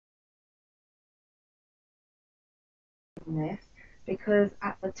this because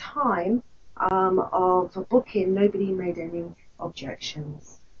at the time of booking, nobody made any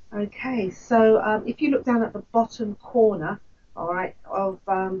objections. Okay, so if you look down at the bottom corner, all right, of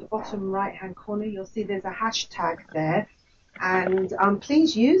the bottom right-hand corner, you'll see there's a hashtag there, and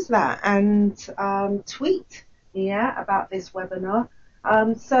please use that and tweet, yeah, about this webinar.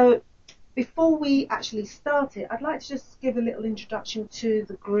 So before we actually start it, I'd like to just give a little introduction to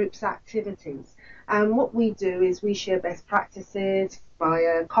the group's activities. And what we do is we share best practices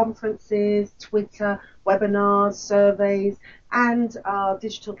via conferences, Twitter, webinars, surveys, and our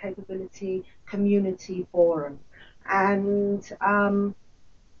digital capability community forum. And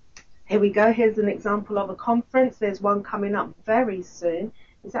here we go. Here's an example of a conference. There's one coming up very soon.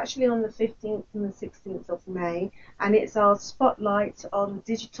 It's actually on the 15th and the 16th of May, and it's our spotlight on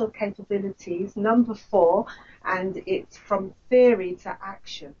digital capabilities, number 4, and it's from theory to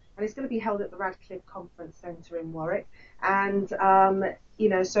action. And it's going to be held at the Radcliffe Conference Centre in Warwick. And, you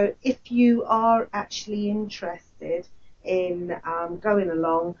know, so if you are actually interested in going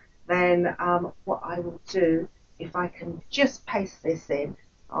along, then what I will do, if I can just paste this in,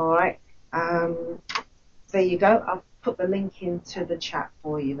 all right, there you go. I've put the link into the chat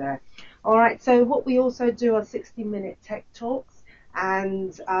for you there. All right, so what we also do are 60-minute tech talks,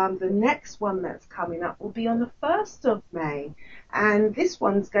 and the next one that's coming up will be on the 1st of May, and this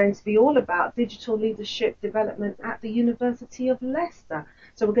one's going to be all about digital leadership development at the University of Leicester.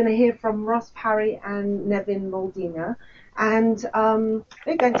 So we're going to hear from Ross Parry and Nevin Moldina, and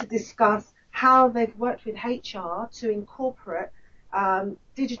they're going to discuss how they've worked with HR to incorporate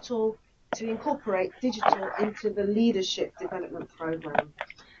digital into the leadership development program.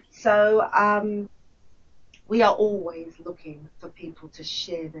 So we are always looking for people to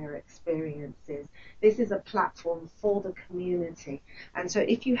share their experiences. This is a platform for the community. And so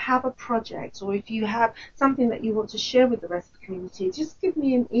if you have a project or if you have something that you want to share with the rest of the community, just give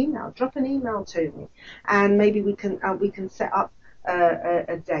me an email, drop an email to me, and maybe we can set up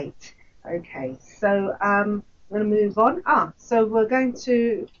a date. Okay, so I'm going to move on. So we're going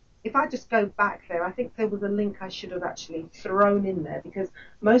to, if I just go back there, I think there was a link I should have actually thrown in there, because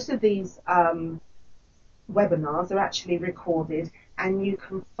most of these webinars are actually recorded, and you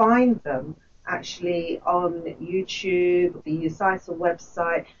can find them actually on YouTube, the USISA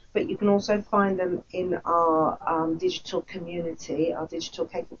website, but you can also find them in our digital community, our digital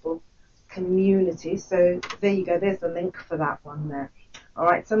capable community. So there you go, there's the link for that one there. All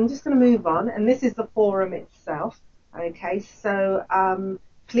right, so I'm just going to move on, and this is the forum itself. Okay, so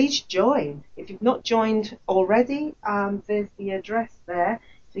please join. If you've not joined already, there's the address there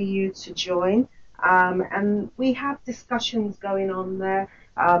for you to join. And we have discussions going on there.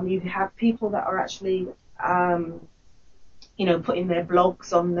 You have people that are actually, you know, putting their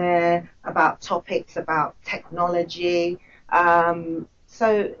blogs on there about topics about technology.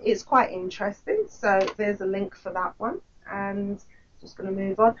 So it's quite interesting. So there's a link for that one. And just going to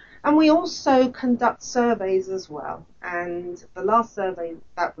move on. And we also conduct surveys as well. And the last survey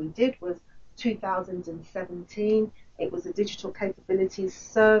that we did was 2017. It was a digital capabilities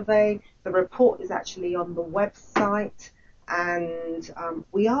survey. The report is actually on the website, and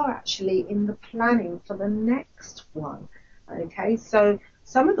we are actually in the planning for the next one. Okay, so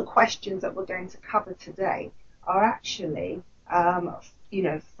some of the questions that we're going to cover today are actually you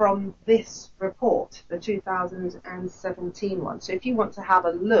know, from this report, the 2017 one. So if you want to have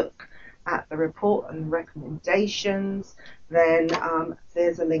a look at the report and recommendations, then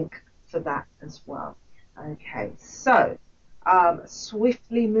there's a link for that as well. Okay, so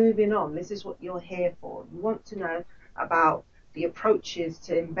swiftly moving on, this is what you're here for. You want to know about the approaches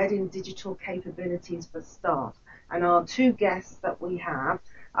to embedding digital capabilities for staff. And our two guests that we have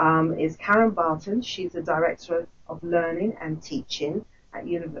is Karen Barton. She's the Director of Learning and Teaching at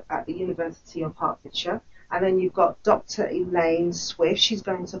the University of Hertfordshire. And then you've got Dr. Elaine Swift. She's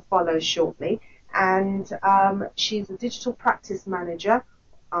going to follow shortly. And she's a digital practice manager.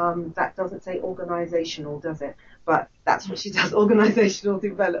 That doesn't say organisational, does it? But that's what she does, organisational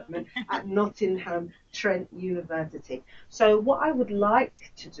development at Nottingham Trent University. So what I would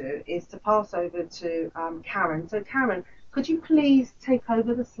like to do is to pass over to Karen. So Karen, could you please take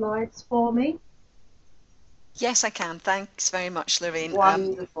over the slides for me? Yes, I can. Thanks very much, Lorraine.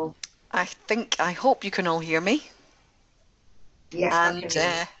 Wonderful. I hope you can all hear me. Yes, and, I can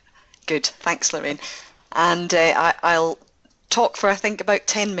hear you. Good, thanks, Lorraine. And I'll talk for, I think, about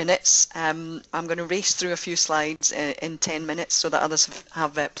 10 minutes. I'm going to race through a few slides in 10 minutes so that others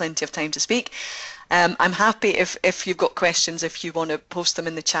have plenty of time to speak. I'm happy if you've got questions, if you want to post them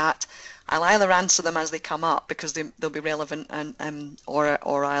in the chat. I'll either answer them as they come up because they'll be relevant,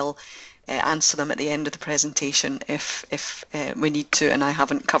 or I'll answer them at the end of the presentation if we need to, and I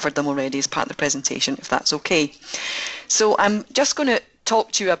haven't covered them already as part of the presentation, if that's okay. So I'm just going to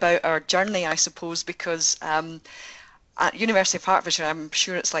talk to you about our journey, I suppose, because at University of Hertfordshire, I'm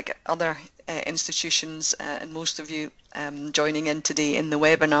sure it's like other institutions and most of you joining in today in the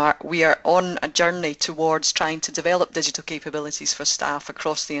webinar, we are on a journey towards trying to develop digital capabilities for staff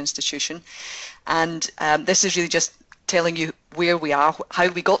across the institution. And this is really just telling you where we are, how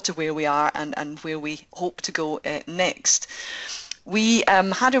we got to where we are, and where we hope to go next. We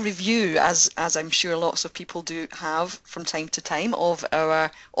had a review, as I'm sure lots of people do have from time to time, of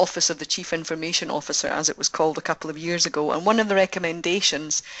our Office of the Chief Information Officer, as it was called a couple of years ago. And one of the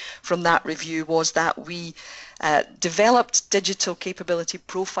recommendations from that review was that we developed digital capability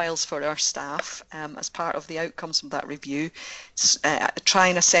profiles for our staff as part of the outcomes from that review, try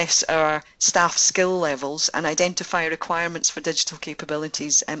and assess our staff skill levels and identify requirements for digital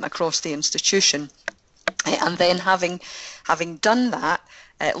capabilities across the institution. And then having done that,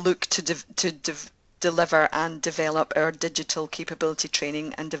 look to deliver and develop our digital capability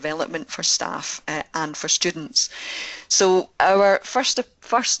training and development for staff and for students. So our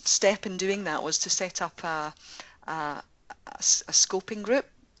first step in doing that was to set up a scoping group,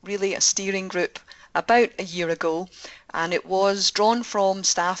 really a steering group, about a year ago, and it was drawn from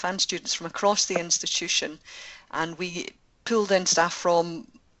staff and students from across the institution, and we pulled in staff from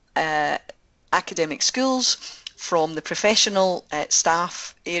academic schools, from the professional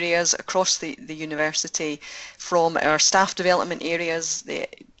staff areas across the university, from our staff development areas, the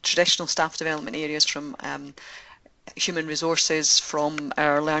traditional staff development areas, from human resources, from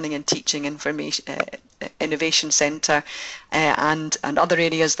our learning and teaching information innovation centre, and other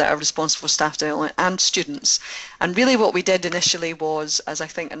areas that are responsible for staff development, and students. And really what we did initially was, as I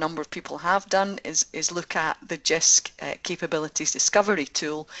think a number of people have done, is look at the JISC capabilities discovery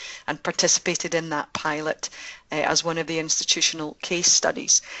tool and participated in that pilot as one of the institutional case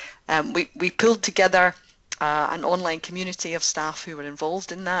studies. We pulled together an online community of staff who were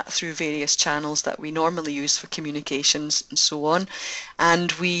involved in that through various channels that we normally use for communications and so on,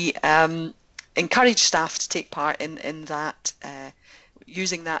 and we encourage staff to take part in that,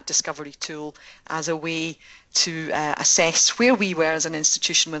 using that discovery tool as a way to assess where we were as an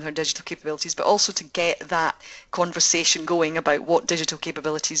institution with our digital capabilities, but also to get that conversation going about what digital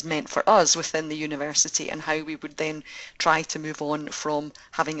capabilities meant for us within the university and how we would then try to move on from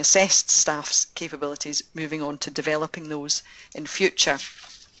having assessed staff's capabilities, moving on to developing those in future.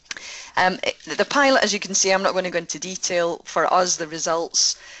 The pilot, as you can see, I'm not going to go into detail. For us, the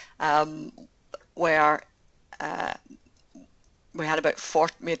results were we had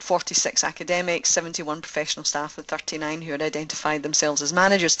we had 46 academics, 71 professional staff, and 39 who had identified themselves as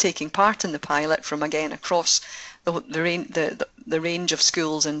managers taking part in the pilot from, again, across the range of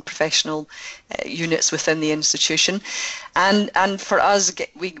schools and professional units within the institution. And for us,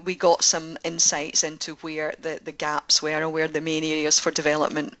 we got some insights into where the gaps were and where the main areas for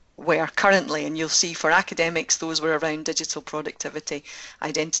development were currently, and you'll see for academics those were around digital productivity,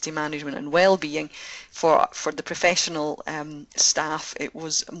 identity management and well-being. For the professional staff, it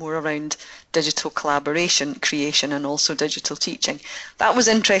was more around digital collaboration, creation, and also digital teaching. That was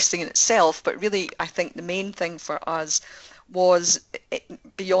interesting in itself, but really I think the main thing for us was,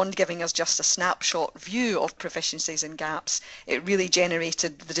 beyond giving us just a snapshot view of proficiencies and gaps, it really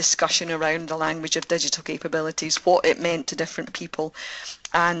generated the discussion around the language of digital capabilities, what it meant to different people,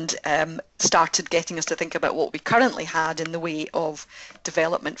 and started getting us to think about what we currently had in the way of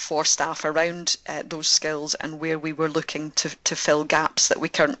development for staff around those skills, and where we were looking to fill gaps that we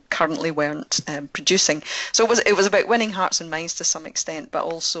currently weren't producing. So it was about winning hearts and minds to some extent, but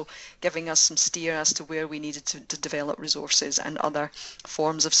also giving us some steer as to where we needed to develop resources and other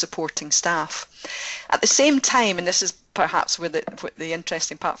forms of supporting staff. At the same time, and this is perhaps where the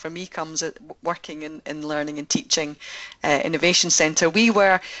interesting part for me comes, at working in Learning and Teaching Innovation Centre, we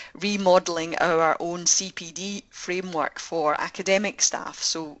were remodelling our own CPD framework for academic staff.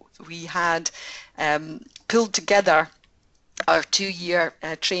 So we had pulled together our 2-year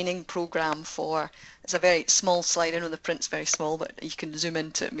training programme for, it's a very small slide, I know the print's very small, but you can zoom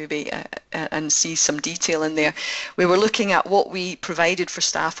into it maybe and see some detail in there. We were looking at what we provided for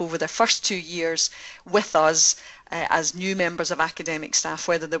staff over their first 2 years with us as new members of academic staff,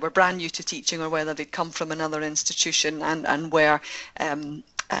 whether they were brand new to teaching or whether they'd come from another institution and were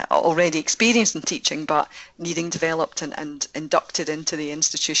already experienced in teaching but needing developed and inducted into the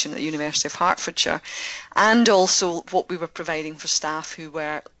institution at the University of Hertfordshire, and also what we were providing for staff who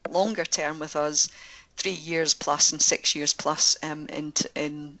were longer term with us, 3 years plus and 6 years plus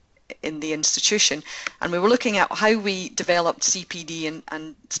in in the institution, and we were looking at how we developed CPD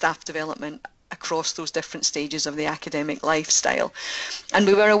and staff development across those different stages of the academic lifestyle. And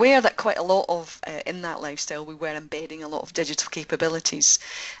we were aware that quite a lot of, in that lifestyle, we were embedding a lot of digital capabilities,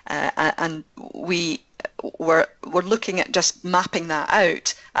 and we were looking at just mapping that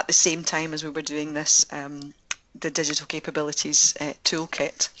out at the same time as we were doing this, the digital capabilities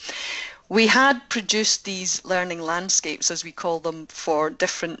toolkit. We had produced these learning landscapes, as we call them, for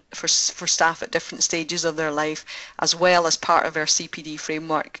staff at different stages of their life, as well as part of our CPD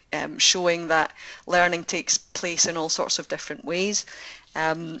framework, showing that learning takes place in all sorts of different ways.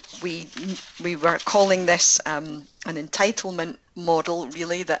 We were calling this an entitlement model,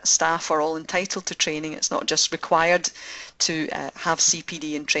 really, that staff are all entitled to training. It's not just required to have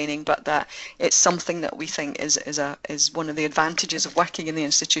CPD in training, but that it's something that we think is one of the advantages of working in the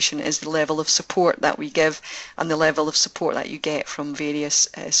institution, is the level of support that we give and the level of support that you get from various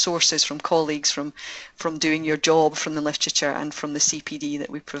sources, from colleagues, from doing your job, from the literature and from the CPD that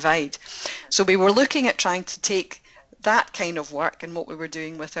we provide. So we were looking at trying to take that kind of work and what we were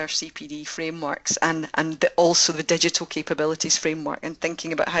doing with our CPD frameworks and also the digital capabilities framework, and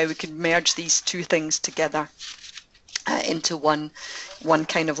thinking about how we could merge these two things together into one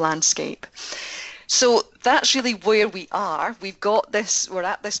kind of landscape. So that's really where we are. We're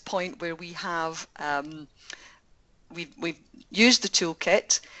at this point where we have we've used the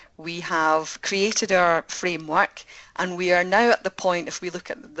toolkit, we have created our framework, and we are now at the point, if we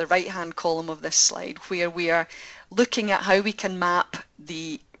look at the right hand column of this slide, where we are looking at how we can map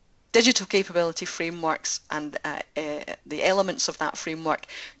the digital capability frameworks and the elements of that framework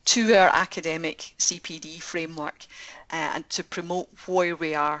to our academic CPD framework, and to promote where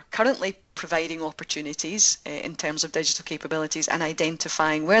we are currently providing opportunities in terms of digital capabilities, and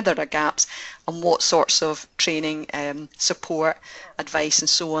identifying where there are gaps and what sorts of training, support, advice and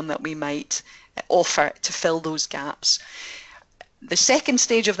so on that we might offer to fill those gaps. The second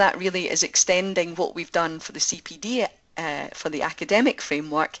stage of that really is extending what we've done for the CPD, for the academic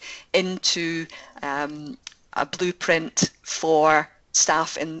framework, into a blueprint for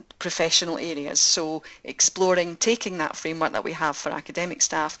staff in professional areas. So exploring, taking that framework that we have for academic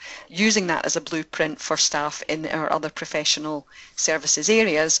staff, using that as a blueprint for staff in our other professional services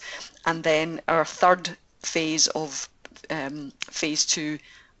areas. And then our third phase of phase 2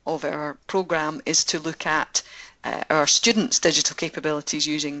 of our programme is to look at our students' digital capabilities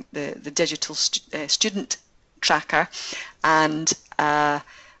using the digital student tracker, and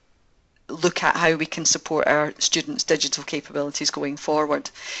look at how we can support our students' digital capabilities going forward.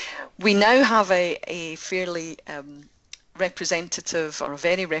 We now have a fairly representative, or a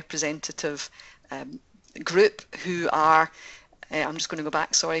very representative group who are, I'm just going to go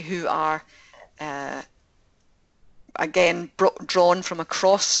back, sorry, who are again drawn from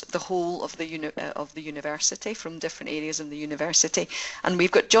across the whole of the university, from different areas of the university, and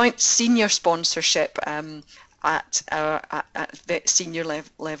we've got joint senior sponsorship at the senior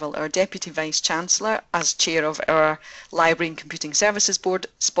level. Our Deputy Vice Chancellor, as Chair of our Library and Computing Services Board,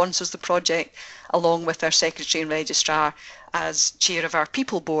 sponsors the project, along with our Secretary and Registrar as Chair of our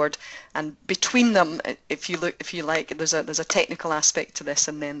People Board. And between them, if you like, there's a technical aspect to this,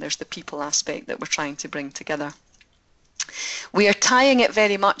 and then there's the people aspect that we're trying to bring together. We are tying it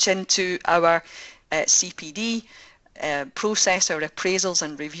very much into our CPD process, our appraisals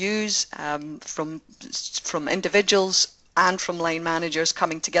and reviews from individuals and from line managers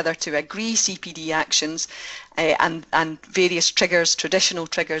coming together to agree CPD actions, and various triggers, traditional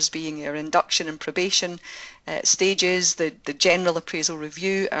triggers being our induction and probation stages, the general appraisal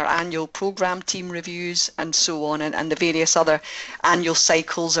review, our annual programme team reviews and so on, and the various other annual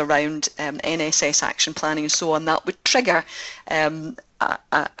cycles around NSS action planning and so on, that would trigger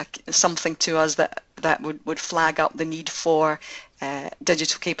something to us that would flag up the need for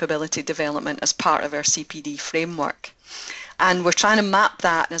digital capability development as part of our CPD framework. And we're trying to map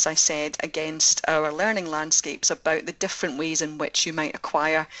that, as I said, against our learning landscapes about the different ways in which you might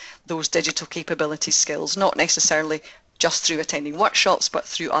acquire those digital capability skills, not necessarily just through attending workshops, but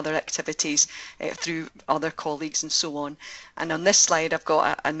through other activities, through other colleagues and so on. And on this slide, I've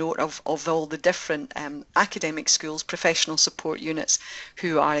got a note of all the different academic schools, professional support units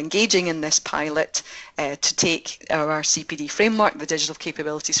who are engaging in this pilot to take our CPD framework, the digital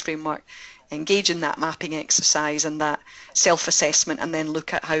capabilities framework, engage in that mapping exercise and that self-assessment, and then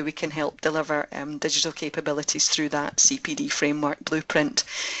look at how we can help deliver digital capabilities through that CPD framework blueprint.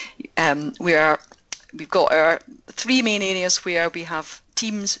 We've got our three main areas where we have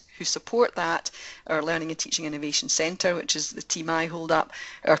teams who support that, our Learning and Teaching Innovation Centre, which is the team I hold up,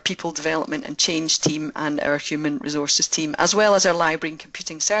 our People Development and Change team, and our Human Resources team, as well as our Library and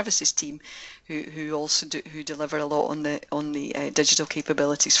Computing Services team, who also deliver a lot on the digital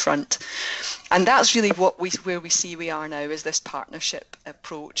capabilities front. And that's really where we see we are now, is this partnership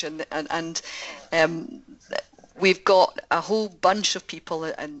approach, and we've got a whole bunch of people,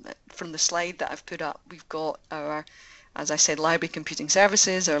 and from the slide that I've put up, we've got our, as I said, Library Computing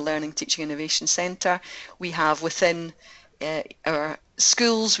Services, our Learning Teaching Innovation Centre. We have within our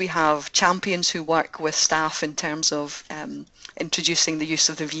schools, we have champions who work with staff in terms of introducing the use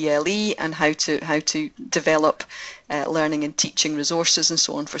of the VLE and how to develop learning and teaching resources and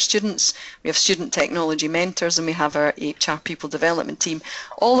so on for students. We have student technology mentors, and we have our HR people development team.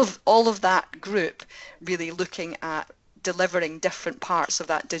 All of that group really looking at delivering different parts of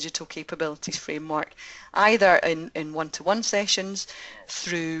that digital capabilities framework, either in one-to-one sessions,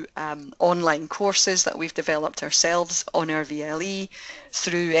 through online courses that we've developed ourselves on our VLE,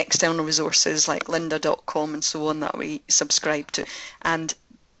 through external resources like lynda.com and so on that we subscribe to. And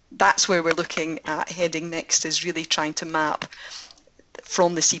that's where we're looking at heading next, is really trying to map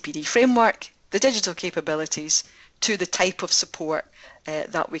from the CPD framework, the digital capabilities, to the type of support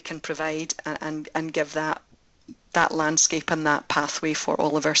that we can provide, and give that landscape and that pathway for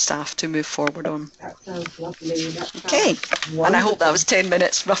all of our staff to move forward on. That sounds lovely. Okay, wonderful. And I hope that was 10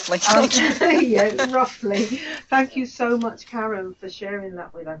 minutes roughly. Yeah, roughly. Thank you so much, Karen, for sharing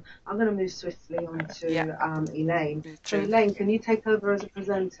that with us. I'm going to move swiftly on to Elaine. So Elaine, can you take over as a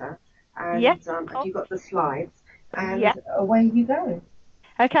presenter? And have you got the slides? And away you go.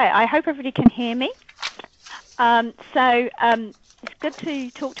 Okay, I hope everybody can hear me. It's good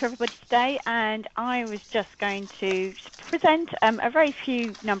to talk to everybody today, and I was just going to present a very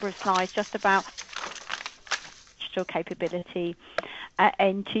few number of slides just about digital capability at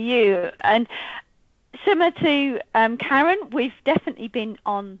NTU. And similar to Karen, we've definitely been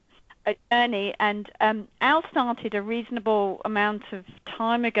on a journey, and ours started a reasonable amount of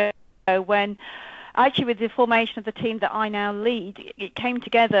time ago when, actually, with the formation of the team that I now lead, it came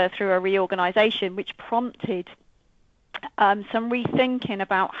together through a reorganisation which prompted some rethinking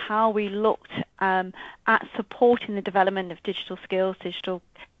about how we looked at supporting the development of digital skills, digital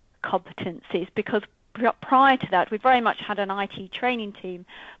competencies, because prior to that we very much had an IT training team,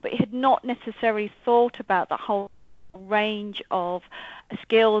 but it had not necessarily thought about the whole range of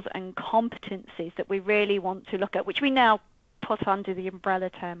skills and competencies that we really want to look at, which we now put under the umbrella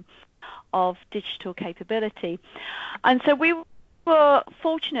term of digital capability. And so we were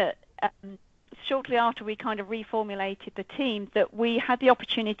fortunate, shortly after we kind of reformulated the team, that we had the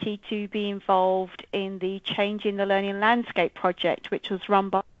opportunity to be involved in the Changing the Learning Landscape project, which was run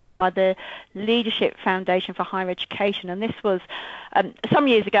by the Leadership Foundation for Higher Education. And this was some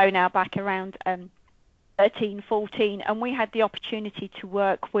years ago now, back around 13, 14, and we had the opportunity to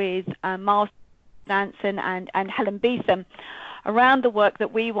work with Miles Nansen and Helen Beetham around the work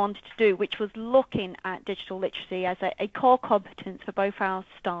that we wanted to do, which was looking at digital literacy as a core competence for both our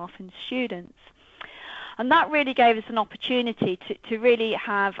staff and students. And that really gave us an opportunity to really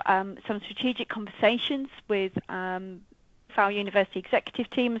have some strategic conversations with our university executive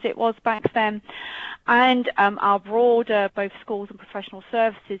team, as it was back then, and our broader both schools and professional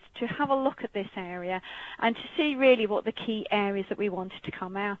services, to have a look at this area and to see really what the key areas that we wanted to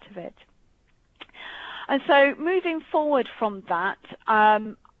come out of it. And so moving forward from that,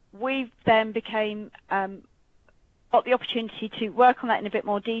 we then got the opportunity to work on that in a bit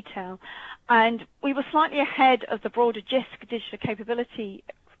more detail. And we were slightly ahead of the broader GISC digital capability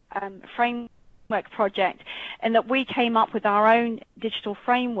framework project, in that we came up with our own digital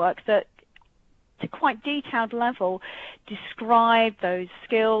framework that, to quite detailed level, describe those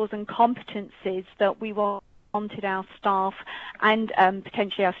skills and competencies that we wanted our staff and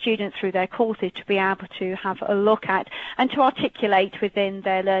potentially our students through their courses to be able to have a look at and to articulate within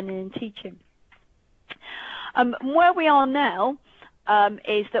their learning and teaching. Where we are now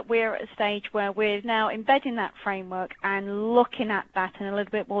is that we're at a stage where we're now embedding that framework and looking at that in a little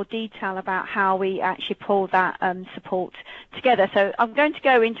bit more detail about how we actually pull that support together. So I'm going to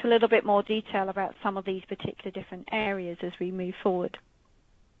go into a little bit more detail about some of these particular different areas as we move forward.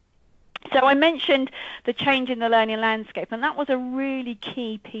 So I mentioned the change in the learning landscape, and that was a really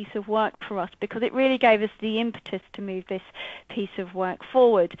key piece of work for us because it really gave us the impetus to move this piece of work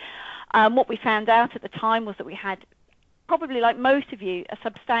forward. What we found out at the time was that we had, probably like most of you, a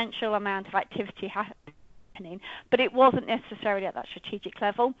substantial amount of activity happening, but it wasn't necessarily at that strategic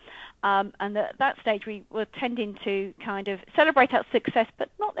level. And at that stage we were tending to kind of celebrate our success, but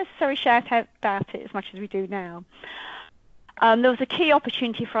not necessarily shout out about it as much as we do now. There was a key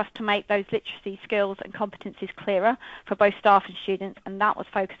opportunity for us to make those literacy skills and competencies clearer for both staff and students, and that was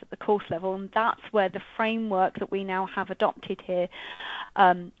focused at the course level, and that's where the framework that we now have adopted here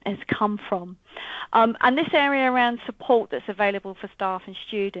has come from. And this area around support that's available for staff and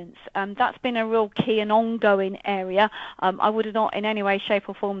students, that's been a real key and ongoing area. I would not in any way, shape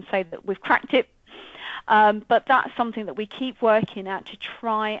or form say that we've cracked it, but that's something that we keep working at to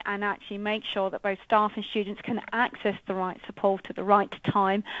try and actually make sure that both staff and students can access the right support at the right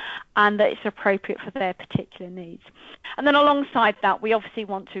time and that it's appropriate for their particular needs. And then alongside that, we obviously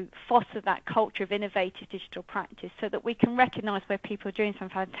want to foster that culture of innovative digital practice so that we can recognise where people are doing some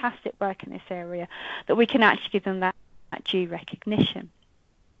fantastic work in this area, that we can actually give them that due recognition.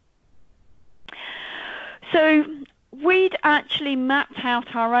 So we'd actually mapped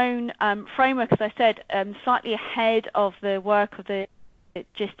out our own framework, as I said, slightly ahead of the work of the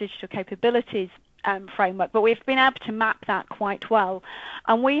GIST Digital Capabilities framework, but we've been able to map that quite well.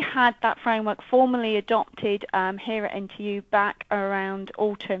 And we had that framework formally adopted here at NTU back around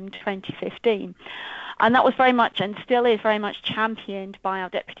autumn 2015. And that was very much, and still is very much, championed by our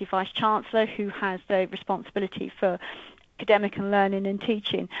Deputy Vice-Chancellor, who has the responsibility for academic and learning and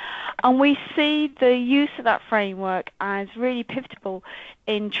teaching. And we see the use of that framework as really pivotal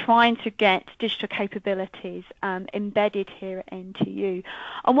in trying to get digital capabilities embedded here at NTU.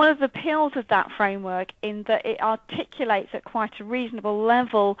 And one of the appeals of that framework in that it articulates at quite a reasonable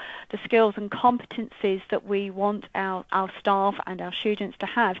level the skills and competencies that we want our staff and our students to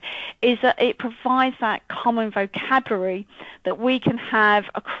have is that it provides that common vocabulary that we can have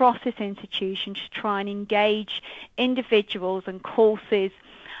across this institution to try and engage individuals and courses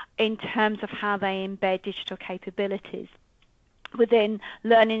in terms of how they embed digital capabilities within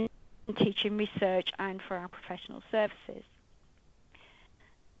learning, teaching, research, and for our professional services.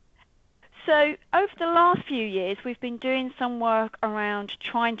 So over the last few years, we've been doing some work around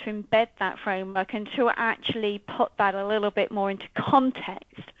trying to embed that framework and to actually put that a little bit more into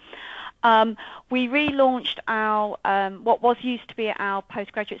context. We relaunched our what was used to be our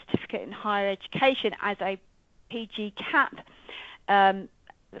postgraduate certificate in higher education as a PG CAP.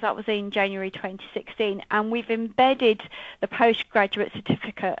 That was in January 2016, and we've embedded the postgraduate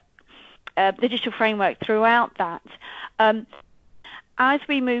certificate, the digital framework throughout that. As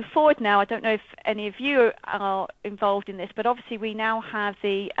we move forward now, I don't know if any of you are involved in this, but obviously we now have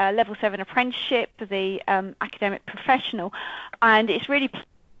the Level 7 apprenticeship, the academic professional, and it's really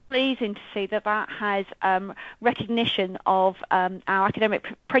pleasing to see that that has recognition of our academic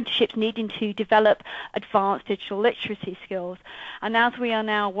apprenticeships needing to develop advanced digital literacy skills. And as we are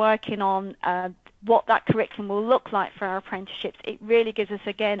now working on what that curriculum will look like for our apprenticeships, it really gives us,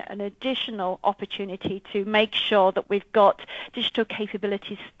 again, an additional opportunity to make sure that we've got digital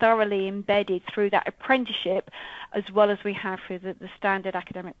capabilities thoroughly embedded through that apprenticeship, as well as we have through the standard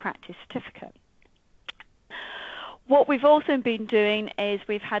academic practice certificate. What we've also been doing is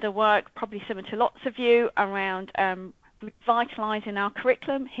we've had a work, probably similar to lots of you, around revitalising our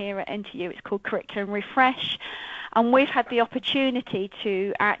curriculum here at NTU. It's called Curriculum Refresh. And we've had the opportunity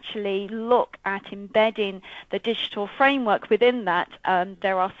to actually look at embedding the digital framework within that.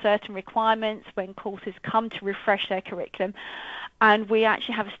 There are certain requirements when courses come to refresh their curriculum. And we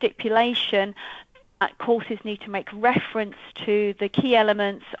actually have a stipulation that courses need to make reference to the key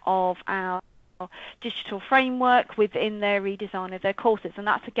elements of our digital framework within their redesign of their courses. And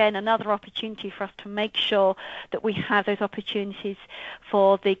that's, again, another opportunity for us to make sure that we have those opportunities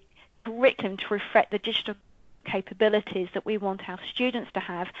for the curriculum to reflect the digital capabilities that we want our students to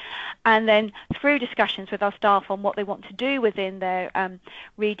have, and then through discussions with our staff on what they want to do within their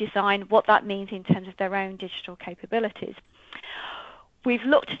redesign, what that means in terms of their own digital capabilities. We've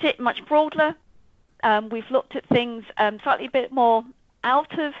looked at it much broader. We've looked at things slightly a bit more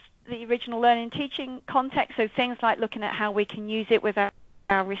out of the original learning and teaching context, so things like looking at how we can use it with our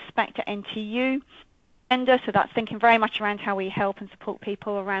Respect at NTU agenda, so that's thinking very much around how we help and support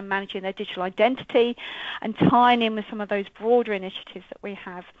people around managing their digital identity and tying in with some of those broader initiatives that we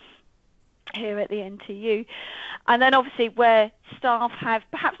have here at the NTU. And then obviously where staff have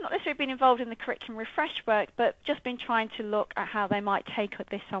perhaps not necessarily been involved in the curriculum refresh work, but just been trying to look at how they might take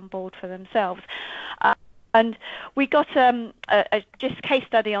this on board for themselves. And we got a just case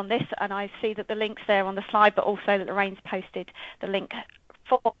study on this, and I see that the link's there on the slide, but also that Lorraine's posted the link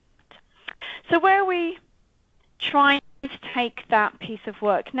for it. So where are we trying to take that piece of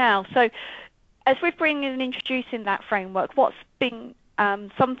work now? So as we're bringing and introducing that framework, what's been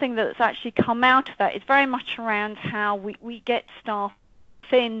something that's actually come out of that is very much around how we get staff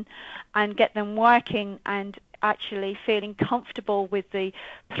in and get them working and actually feeling comfortable with the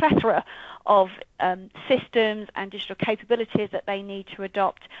plethora of systems and digital capabilities that they need to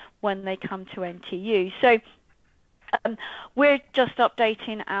adopt when they come to NTU. So we're just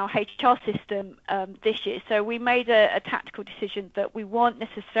updating our HR system this year. So we made a tactical decision that we weren't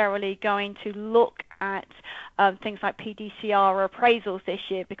necessarily going to look at things like PDCR or appraisals this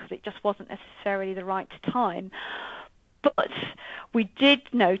year because it just wasn't necessarily the right time. But we did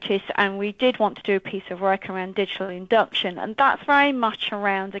notice and we did want to do a piece of work around digital induction, and that's very much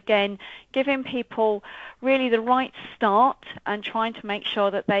around, again, giving people really the right start and trying to make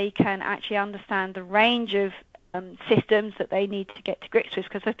sure that they can actually understand the range of systems that they need to get to grips with,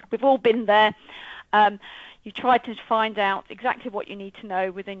 because we've all been there. You try to find out exactly what you need to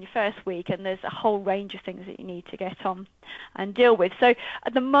know within your first week, and there's a whole range of things that you need to get on and deal with. So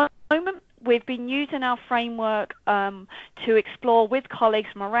at the moment, we've been using our framework to explore with colleagues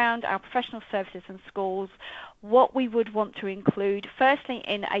from around our professional services and schools what we would want to include, firstly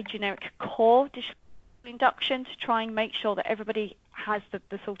in a generic core digital induction to try and make sure that everybody has the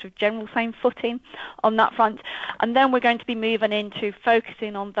sort of general same footing on that front. And then we're going to be moving into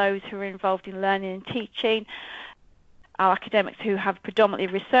focusing on those who are involved in learning and teaching, our academics who have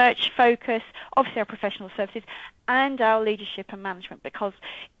predominantly research focus, obviously our professional services, and our leadership and management, because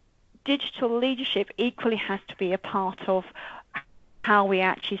digital leadership equally has to be a part of how we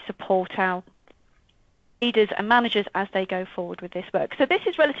actually support our leaders and managers as they go forward with this work. So this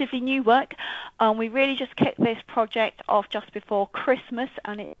is relatively new work. We really just kicked this project off just before Christmas,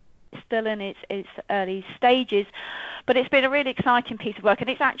 and it's still in its early stages, but it's been a really exciting piece of work, and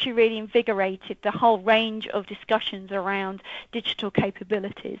it's actually really invigorated the whole range of discussions around digital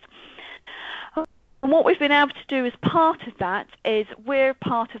capabilities. And what we've been able to do as part of that is we're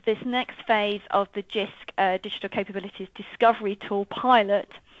part of this next phase of the JISC Digital Capabilities Discovery Tool pilot.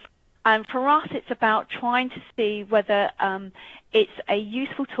 And for us, it's about trying to see whether it's a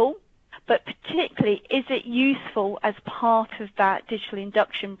useful tool, but particularly, is it useful as part of that digital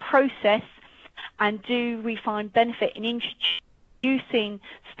induction process, and do we find benefit in introducing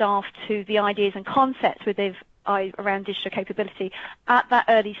staff to the ideas and concepts around digital capability at that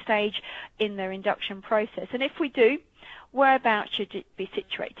early stage in their induction process? And if we do, whereabouts should it be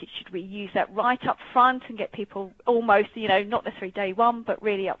situated? Should we use that right up front and get people almost, not necessarily day one, but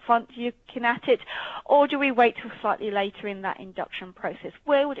really up front looking at it? Or do we wait till slightly later in that induction process?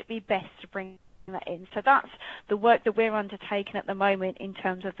 Where would it be best to bring that in? So that's the work that we're undertaking at the moment in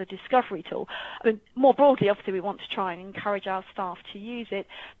terms of the discovery tool. I mean, more broadly, obviously, we want to try and encourage our staff to use it,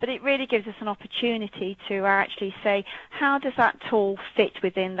 but it really gives us an opportunity to actually say, how does that tool fit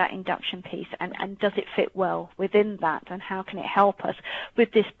within that induction piece, and does it fit well within that, and how can it help us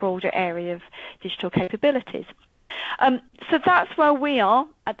with this broader area of digital capabilities? So that's where we are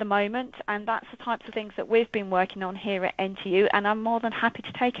at the moment, and that's the types of things that we've been working on here at NTU, and I'm more than happy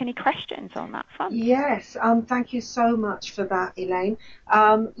to take any questions on that front. Yes, thank you so much for that, Elaine.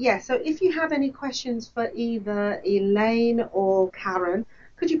 So if you have any questions for either Elaine or Karen,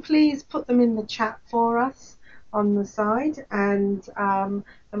 could you please put them in the chat for us on the side, and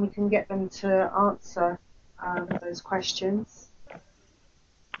we can get them to answer those questions.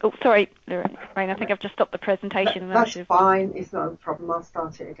 Oh, sorry, Lorraine, I think I've just stopped the presentation. That's fine, it's not a problem, I'll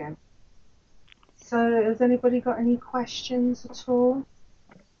start it again. So has anybody got any questions at all?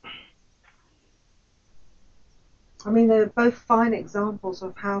 I mean, they're both fine examples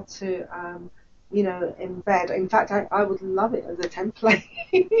of how to, embed. In fact, I would love it as a template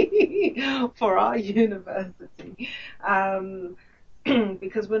for our university,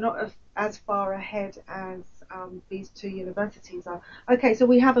 because we're not as far ahead as these two universities are. Okay, so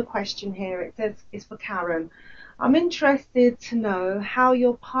we have a question here. It says, it's for Karen. I'm interested to know how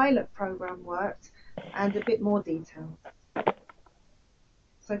your pilot program worked and a bit more detail.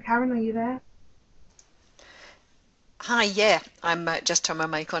 So Karen, are you there? Hi, yeah, I'm just turn my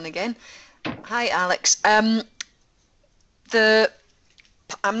mic on again. Hi, Alex. I'm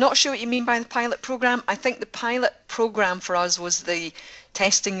not sure what you mean by the pilot program. I think the pilot program for us was the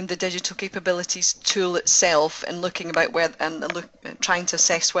testing the digital capabilities tool itself, and looking about trying to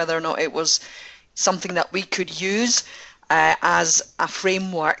assess whether or not it was something that we could use as a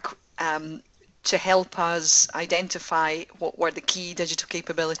framework to help us identify what were the key digital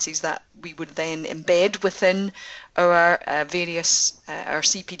capabilities that we would then embed within our various our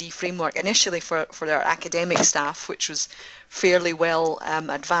CPD framework initially for our academic staff, which was fairly well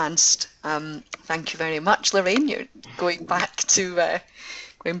advanced. Thank you very much, Lorraine. You're going back to the.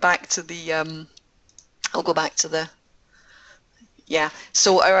 I'll go back to the. Yeah.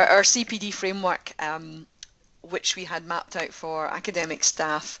 So our CPD framework, which we had mapped out for academic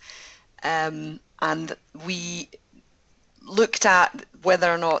staff, and we looked at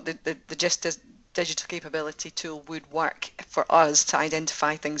whether or not the Just digital capability tool would work for us to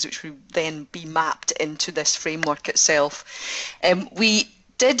identify things which would then be mapped into this framework itself. We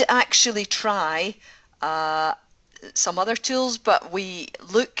did actually try some other tools, but we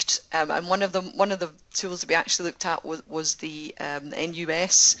looked, and one of the tools that we actually looked at was the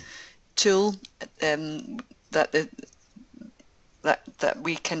NUS tool that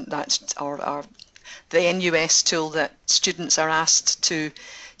we can, that's our the NUS tool that students are asked to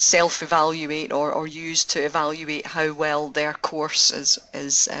self-evaluate or use to evaluate how well their course is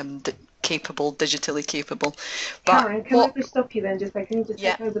digitally capable. But Karen, can I just stop you then? Can you just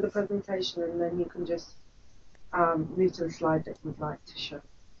yeah. take over the presentation, and then you can just move to the slide that you'd like to show.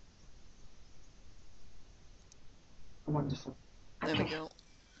 Wonderful. There we go.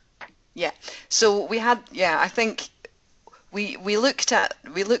 Yeah. So we had, I think we looked at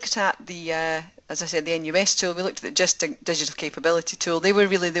the as I said, the NUS tool. We looked at the Just digital capability tool. They were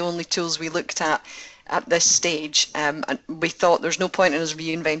really the only tools we looked at this stage, and we thought there's no point in us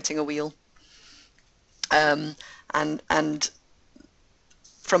reinventing a wheel. And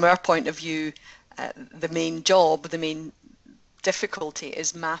from our point of view, the main difficulty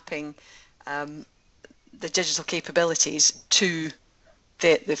is mapping the digital capabilities to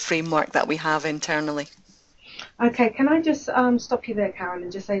the framework that we have internally. Okay, can I just stop you there, Carol,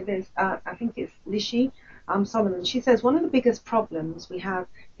 and just say this? I think it's Lishi Solomon. She says, one of the biggest problems we have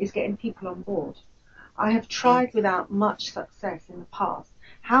is getting people on board. I have tried without much success in the past.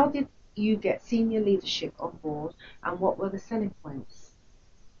 How did you get senior leadership on board, and what were the selling points?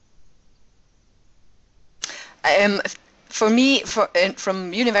 For me,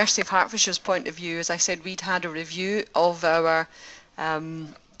 from University of Hertfordshire's point of view, as I said, we'd had a review of our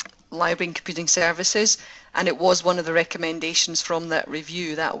library and computing services, and it was one of the recommendations from that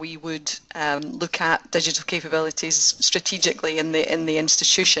review that we would look at digital capabilities strategically in the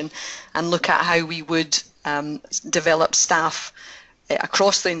institution, and look at how we would develop staff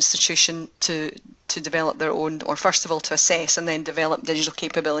across the institution to develop their own, or first of all to assess and then develop digital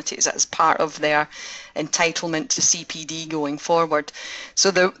capabilities as part of their entitlement to CPD going forward. So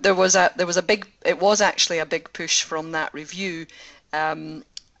there was actually a big push from that review,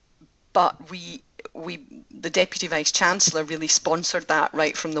 but the Deputy Vice Chancellor really sponsored that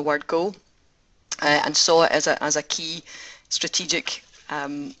right from the word go, and saw it as a key strategic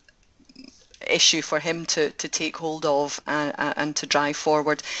issue for him to take hold of and to drive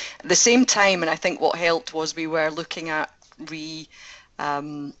forward. At the same time, and I think what helped was we were looking at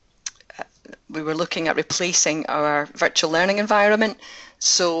replacing our virtual learning environment.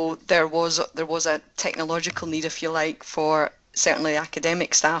 So there was a technological need, if you like, for certainly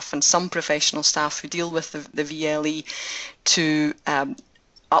academic staff and some professional staff who deal with the VLE to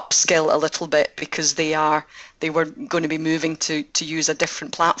upskill a little bit, because they were going to be moving to use a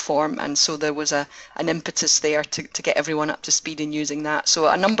different platform, and so there was an impetus there to get everyone up to speed in using that. So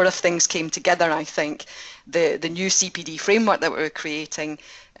a number of things came together, I think. The new CPD framework that we were creating,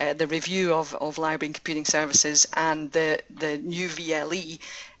 the review of library and computing services, and the new VLE,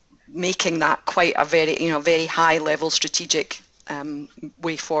 making that quite a very high level strategic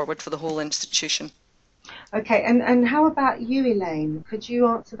way forward for the whole institution. Okay, and how about you, Elaine? Could you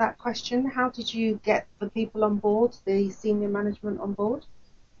answer that question? How did you get the people on board, the senior management on board?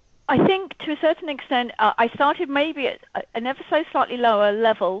 I think to a certain extent, I started maybe at an ever so slightly lower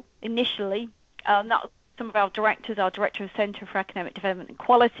level initially. That some of our directors, our Director of Centre for Academic Development and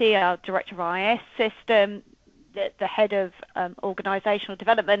Quality, our Director of IS System, the Head of Organisational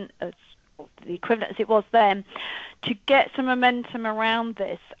Development, the equivalent as it was then, to get some momentum around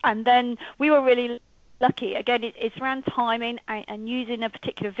this. And then we were really lucky. Again, it's around timing and using a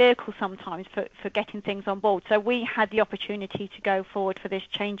particular vehicle sometimes for getting things on board. So we had the opportunity to go forward for this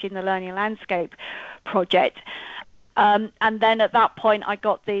Change in the Learning Landscape project. And then at that point, I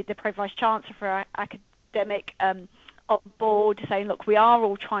got the Pro-Vice Chancellor for our academic on board, saying, look, we are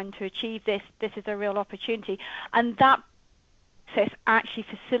all trying to achieve this. This is a real opportunity. And that process actually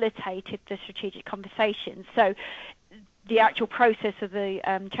facilitated the strategic conversation. So the actual process of the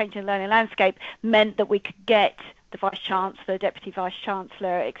Change in the Learning Landscape meant that we could get the Vice Chancellor, Deputy Vice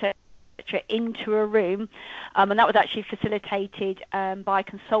Chancellor, etc., into a room, and that was actually facilitated by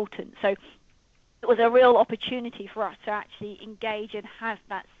consultants. So it was a real opportunity for us to actually engage and have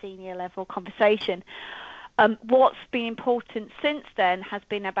that senior level conversation. What's been important since then has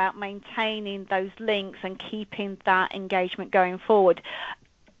been about maintaining those links and keeping that engagement going forward.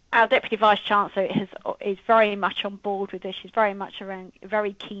 Our Deputy Vice Chancellor is very much on board with this. She's very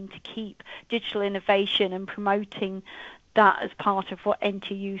very keen to keep digital innovation and promoting that as part of what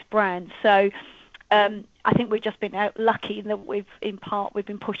NTU's brand. So I think we've just been out lucky that we've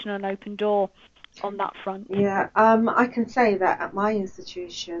been pushing an open door on that front. Yeah, I can say that at my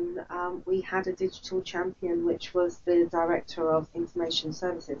institution, we had a digital champion, which was the director of information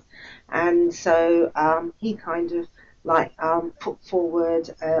services, and so he kind of put forward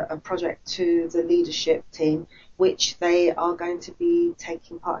a project to the leadership team, which they are going to be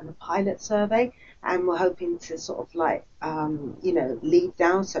taking part in a pilot survey, and we're hoping to sort of lead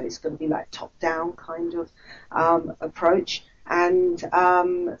down, so it's going to be like top down kind of approach. And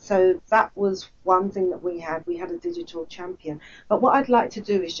so that was one thing that we had. We had a digital champion. But what I'd like to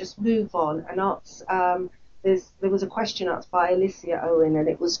do is just move on and ask. There was a question asked by Alicia Owen, and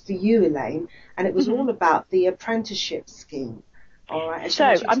it was for you, Elaine, and it was all about the apprenticeship scheme. All right.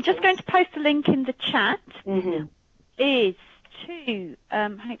 So I'm just going to post a link in the chat. Is to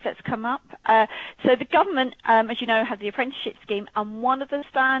hope that's come up. So the government, as you know, has the apprenticeship scheme, and one of the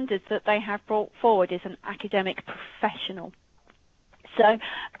standards that they have brought forward is an academic professional. So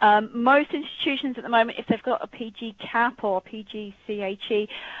most institutions at the moment, if they've got a PG CAP or a PG CHE,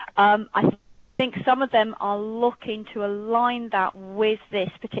 I think some of them are looking to align that with this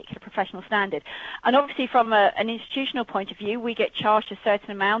particular professional standard. And obviously from an institutional point of view, we get charged a certain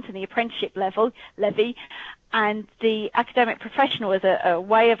amount in the apprenticeship levy, and the academic professional is a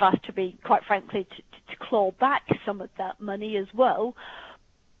way of us to be, quite frankly, to claw back some of that money as well.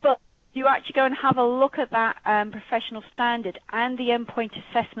 But you actually go and have a look at that professional standard and the endpoint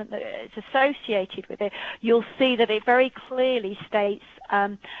assessment that is associated with it, you'll see that it very clearly states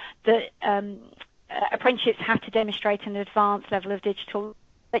that apprenticeships have to demonstrate an advanced level of digital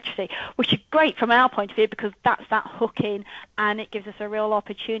literacy, which is great from our point of view because that's that hook in, and it gives us a real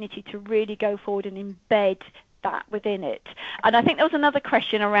opportunity to really go forward and embed that within it. And I think there was another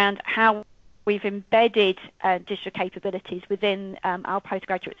question around how we've embedded digital capabilities within our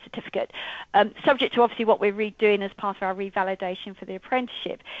postgraduate certificate, subject to obviously what we're redoing as part of our revalidation for the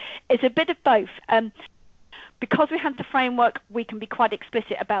apprenticeship. It's a bit of both. Because we have the framework, we can be quite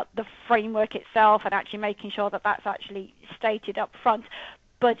explicit about the framework itself and actually making sure that that's actually stated up front.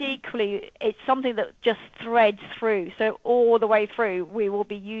 But equally, it's something that just threads through. So all the way through, we will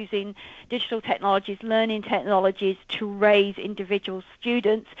be using digital technologies, learning technologies to raise individual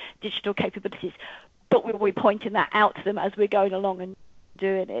students' digital capabilities. But we will be pointing that out to them as we're going along and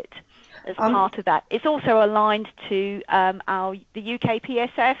doing it as part of that. It's also aligned to the UK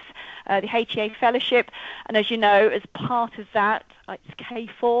PSF, the HEA Fellowship, and as you know, as part of that, it's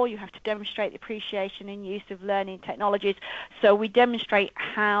K4, you have to demonstrate the appreciation and use of learning technologies. So we demonstrate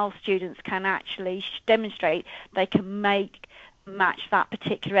how students can actually demonstrate they can match that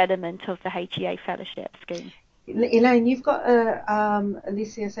particular element of the HEA Fellowship scheme. Elaine, you've got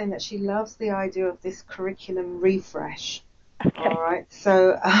Alicia saying that she loves the idea of this curriculum refresh. Okay. All right.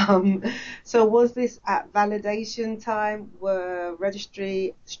 So, so was this at validation time? Were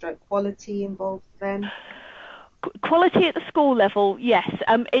registry / quality involved then? Quality at the school level, yes.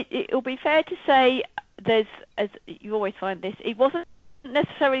 It'll be fair to say there's, as you always find this, it wasn't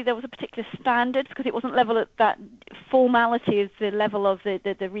necessarily there was a particular standard because it wasn't level at that formality of the level of the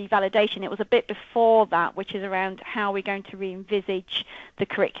revalidation. It was a bit before that, which is around how we're going to re-envisage the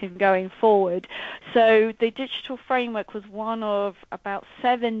curriculum going forward. So the digital framework was one of about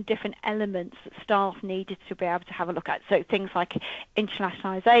 7 different elements that staff needed to be able to have a look at. So things like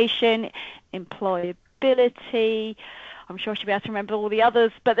internationalisation, employability, I'm sure she'll be able to remember all the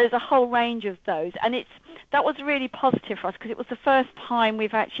others, but there's a whole range of those. And that was really positive for us because it was the first time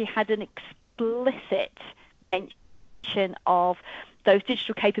we've actually had an explicit mention of those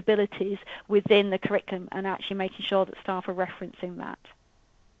digital capabilities within the curriculum and actually making sure that staff are referencing that.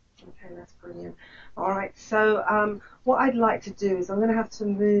 Okay, that's brilliant. All right, so what I'd like to do is I'm going to have to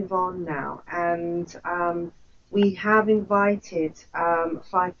move on now, and we have invited 5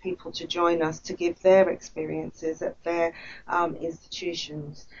 people to join us to give their experiences at their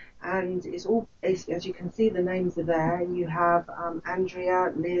institutions. And as you can see, the names are there. You have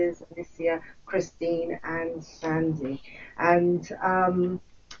Andrea, Liz, Alicia, Christine, and Sandy. And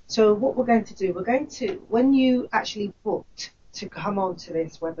so what we're going to do, when you actually booked to come on to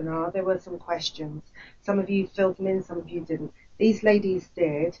this webinar, there were some questions. Some of you filled them in, some of you didn't. These ladies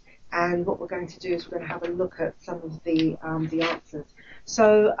did. And what we're going to do is we're going to have a look at some of the answers.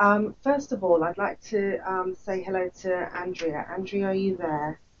 So first of all, I'd like to say hello to Andrea. Andrea, are you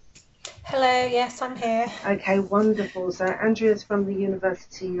there? Hello, yes, I'm here. Okay, wonderful. So Andrea's from the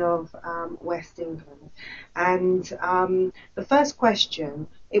University of West England. And the first question,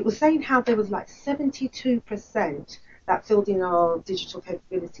 it was saying how there was like 72% that filled in our digital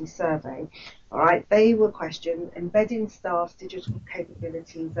capability survey, all right, they were questioned embedding staff's digital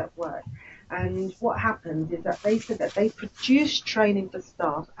capabilities at work. And what happened is that they said that they produce training for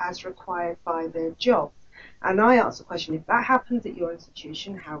staff as required by their job. And I asked the question, if that happens at your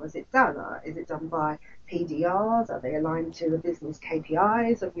institution, how is it done? Is it done by PDRs? Are they aligned to the business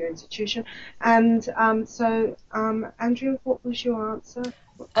KPIs of your institution? And Andrew, what was your answer?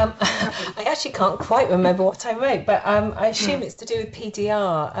 I actually can't quite remember what I wrote, but I assume it's to do with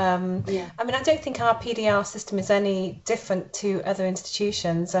PDR. Yeah. I mean, I don't think our PDR system is any different to other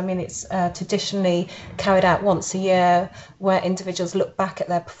institutions. I mean, it's traditionally carried out once a year, where individuals look back at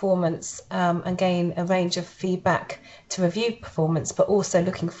their performance and gain a range of feedback to review performance, but also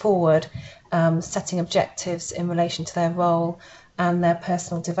looking forward, setting objectives in relation to their role and their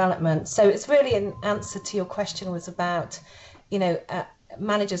personal development. So it's really an answer to your question was about,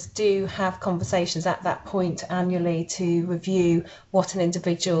 managers do have conversations at that point annually to review what an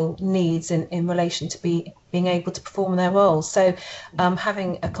individual needs in relation to being able to perform their roles. So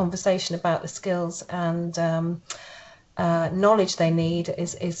having a conversation about the skills and knowledge they need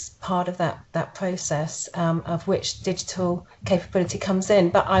is part of that process, of which digital capability comes in.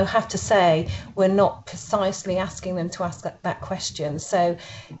 But I have to say, we're not precisely asking them to ask that question. So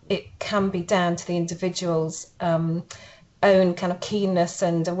it can be down to the individual's own kind of keenness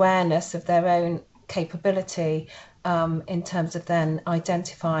and awareness of their own capability, in terms of then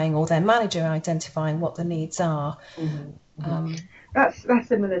identifying, or their manager identifying, what the needs are. Mm-hmm. That's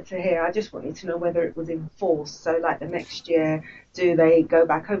similar to here. I just wanted to know whether it was enforced. So like the next year, do they go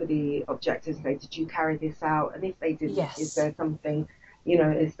back over the objectives and say, did you carry this out? And if they didn't, Yes. Is there something,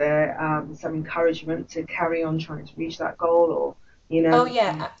 is there some encouragement to carry on trying to reach that goal, or Oh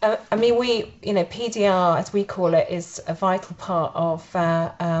yeah, I mean, PDR, as we call it, is a vital part of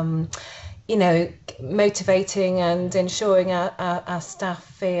motivating and ensuring our staff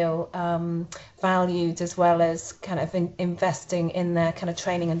feel valued, as well as kind of investing in their kind of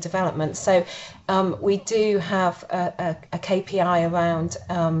training and development. So we do have a KPI around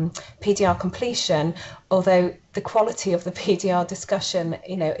PDR completion, although the quality of the PDR discussion,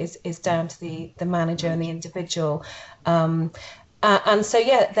 is down to the manager and the individual. And so,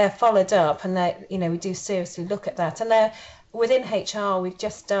 they're followed up, and we do seriously look at that. And within HR, we've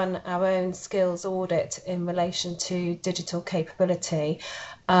just done our own skills audit in relation to digital capability.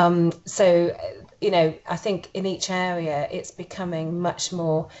 So, I think in each area, it's becoming much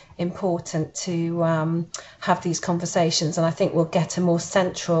more important to have these conversations. And I think we'll get a more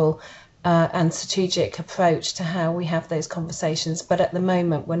central and strategic approach to how we have those conversations, but at the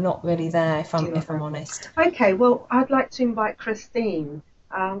moment we're not really there, if I'm honest. Okay, well, I'd like to invite Christine.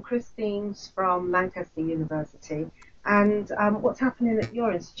 Christine's from Lancaster University, and what's happening at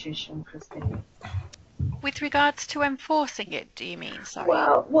your institution, Christine? With regards to enforcing it, do you mean? Sorry.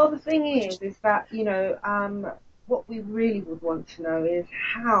 Well, the thing is that what we really would want to know is,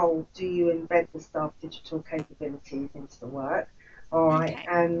 how do you embed the staff digital capabilities into the work? All right, okay.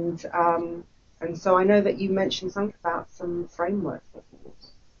 And so I know that you mentioned something about some frameworks.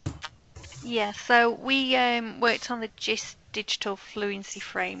 Yeah, so we worked on the GIST digital fluency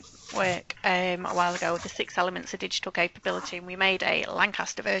framework a while ago, the 6 elements of digital capability, and we made a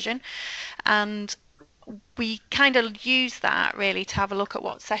Lancaster version, and we kind of used that really to have a look at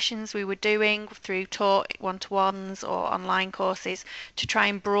what sessions we were doing through taught one-to-ones or online courses, to try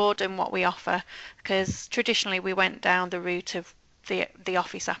and broaden what we offer, because traditionally we went down the route of the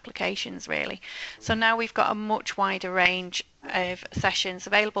office applications really. So now we've got a much wider range of sessions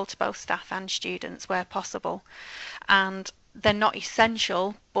available to both staff and students where possible, and they're not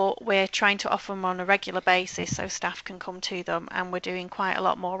essential, but we're trying to offer them on a regular basis so staff can come to them, and we're doing quite a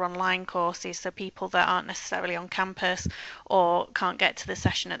lot more online courses, so people that aren't necessarily on campus or can't get to the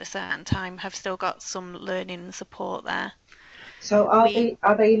session at a certain time have still got some learning and support there. So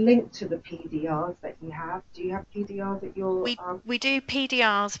are they linked to the PDRs that you have? Do you have PDRs at your... We do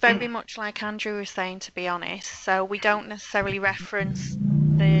PDRs very much like Andrew was saying, to be honest. So we don't necessarily reference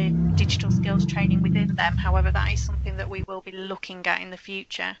the digital skills training within them. However, that is something that we will be looking at in the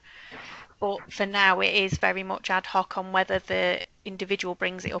future. But for now, it is very much ad hoc on whether the individual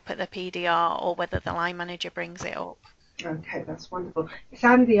brings it up at the PDR or whether the line manager brings it up. Okay, that's wonderful.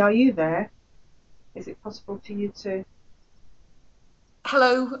 Sandy, are you there? Is it possible for you to...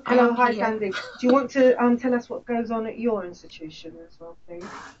 Hello. Hi, Sandy. Do you want to tell us what goes on at your institution as well, please?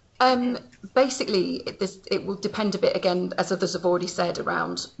 Basically, it will depend a bit, again, as others have already said,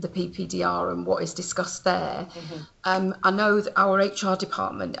 around the PPDR and what is discussed there. Mm-hmm. I know that our HR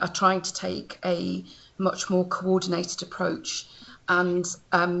department are trying to take a much more coordinated approach and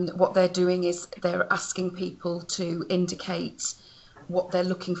what they're doing is they're asking people to indicate what they're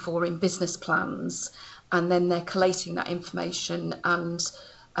looking for in business plans, and then they're collating that information and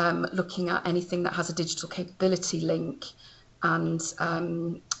looking at anything that has a digital capability link, and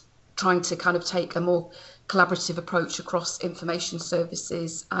trying to kind of take a more collaborative approach across information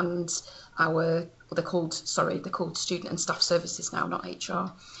services and they're called student and staff services now, not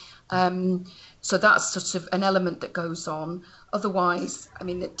HR. So that's sort of an element that goes on. Otherwise, I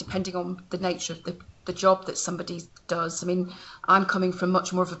mean, depending on the nature of the job that somebody does, I mean, I'm coming from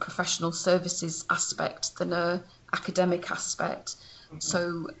much more of a professional services aspect than a academic aspect.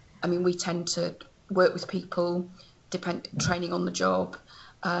 So, I mean, we tend to work with people, training on the job,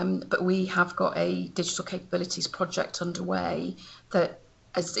 but we have got a digital capabilities project underway that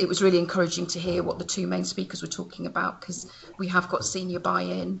it was really encouraging to hear what the two main speakers were talking about, because we have got senior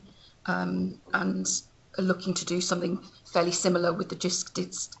buy-in and are looking to do something fairly similar with the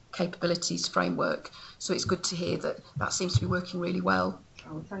GIST capabilities framework. So it's good to hear that seems to be working really well.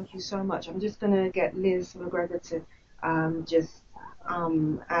 Oh, thank you so much. I'm just going to get Liz McGregor to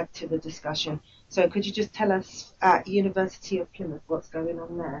add to the discussion. So could you just tell us at University of Plymouth what's going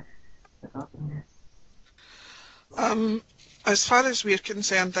on there regarding this? As far as we're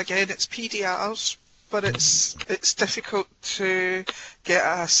concerned, again, it's PDRs, but it's difficult to get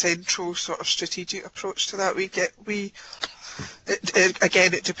a central sort of strategic approach to that.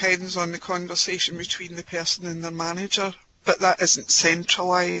 It depends on the conversation between the person and the manager, but that isn't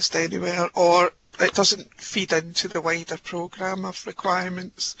centralised anywhere, or it doesn't feed into the wider programme of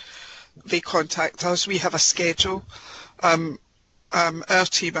requirements. They contact us. We have a schedule. Our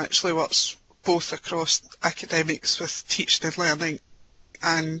team actually works both across academics with teaching and learning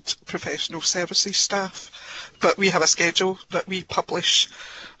and professional services staff, but we have a schedule that we publish,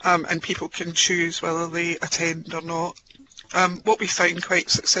 and people can choose whether they attend or not. What we found quite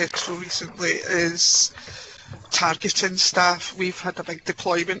successful recently is targeting staff. We've had a big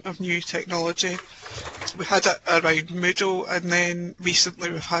deployment of new technology. We had it around Moodle, and then recently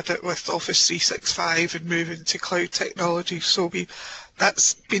we've had it with Office 365 and moving to cloud technology. So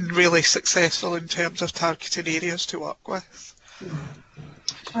that's been really successful in terms of targeting areas to work with.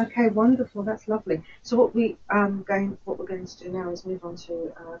 Okay, wonderful. That's lovely. So what we're going to do now is move on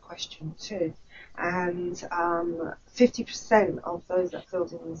to question 2, and 50% of those that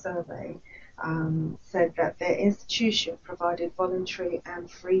filled in the survey said that their institution provided voluntary and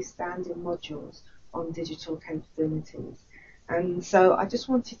freestanding modules on digital capabilities. And so I just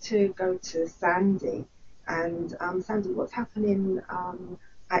wanted to go to Sandy. And Sandy, what's happening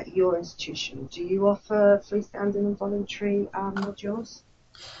at your institution? Do you offer freestanding and voluntary modules?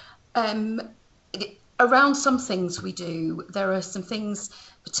 Around some things we do. There are some things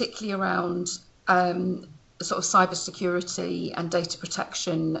particularly around sort of cybersecurity and data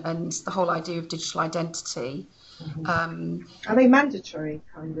protection and the whole idea of digital identity. Mm-hmm. Are they mandatory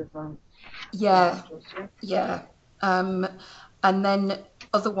kind of? Yeah. And then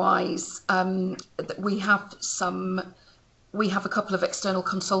otherwise, we have a couple of external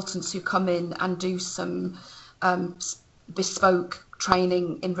consultants who come in and do some bespoke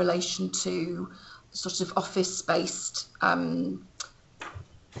training in relation to sort of office-based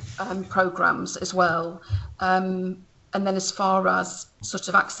programs as well. And then as far as sort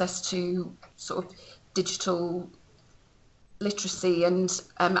of access to sort of digital literacy and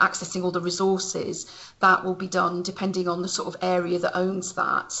accessing all the resources, that will be done depending on the sort of area that owns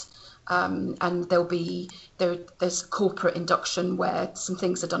that. And there's corporate induction where some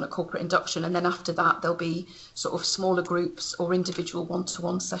things are done at corporate induction, and then after that there'll be sort of smaller groups or individual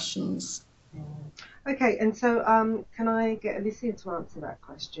one-to-one sessions. Okay, and so can I get Alicia to answer that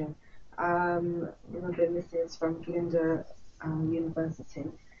question? Remember, Alicia is from Glinda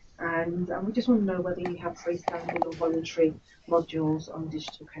University, and we just want to know whether you have freestanding or voluntary modules on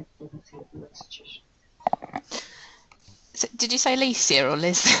digital capability at your institution. So, did you say Alicia or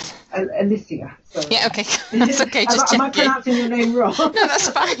Liz? Alicia. Sorry. Yeah, okay. That's okay. Just am I pronouncing your name wrong? No, that's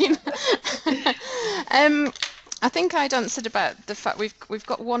fine. I think I'd answered about the fact we've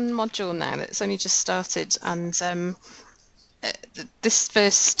got one module now that's only just started, and this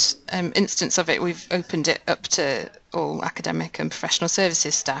first instance of it, we've opened it up to all academic and professional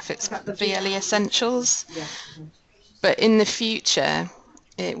services staff. It's the VLE Essentials. Yeah. But in the future,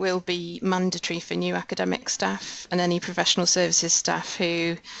 it will be mandatory for new academic staff and any professional services staff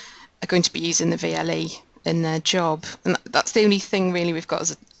who are going to be using the VLE in their job. And that's the only thing really we've got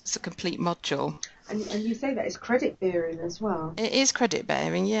as a complete module. And you say that it's credit bearing as well? It is credit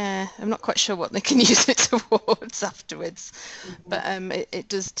bearing, yeah. I'm not quite sure what they can use it towards afterwards. Mm-hmm. But it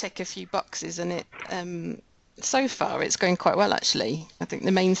does tick a few boxes, and so far it's going quite well, actually. I think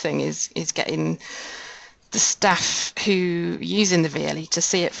the main thing is getting the staff who are using the VLE to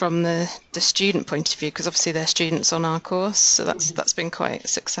see it from the student point of view, because obviously they're students on our course, so that's been quite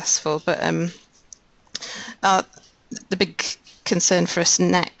successful. But the big concern for us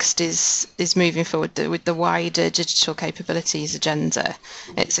next is moving forward with the wider digital capabilities agenda.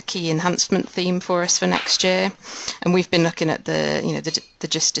 It's a key enhancement theme for us for next year, and we've been looking at the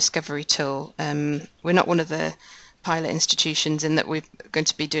Just Discovery tool. We're not one of the pilot institutions in that we're going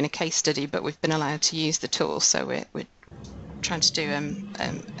to be doing a case study, but we've been allowed to use the tool, so we're trying to do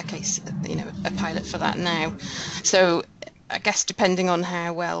a case, a pilot for that now. So I guess depending on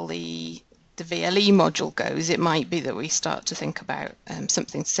how well the VLE module goes, it might be that we start to think about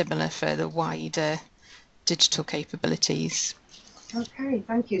something similar for the wider digital capabilities. Okay,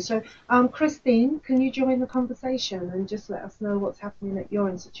 thank you. So, Christine, can you join the conversation and just let us know what's happening at your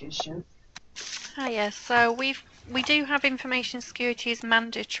institution? Hiya. So we do have information security as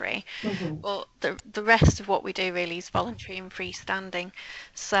mandatory, but the rest of what we do really is voluntary and freestanding.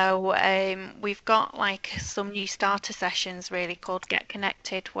 So we've got like some new starter sessions really called Get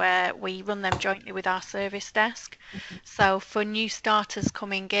Connected, where we run them jointly with our service desk. So for new starters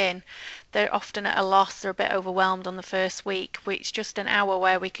coming in, they're often at a loss, they're a bit overwhelmed on the first week. It's just an hour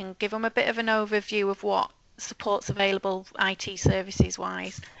where we can give them a bit of an overview of what support's available IT services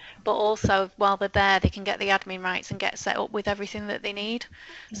wise, but also while they're there they can get the admin rights and get set up with everything that they need,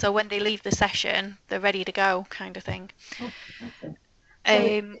 so when they leave the session they're ready to go, kind of thing.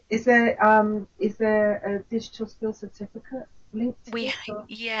 So is there a digital skill certificate linked to this, or?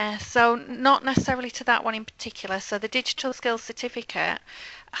 Yeah, so not necessarily to that one in particular. So the digital skills certificate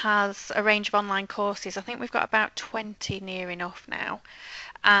has a range of online courses. I think we've got about 20 near enough now,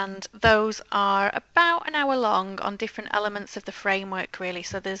 and those are about an hour long on different elements of the framework really.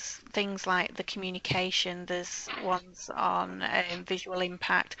 So there's things like the communication, there's ones on visual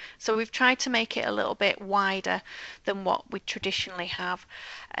impact. So we've tried to make it a little bit wider than what we traditionally have,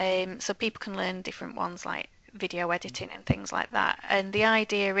 so people can learn different ones like video editing and things like that. And the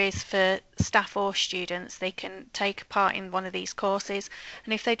idea is for staff or students, they can take part in one of these courses,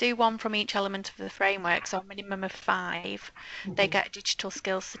 and if they do one from each element of the framework, so a minimum of 5, they get a digital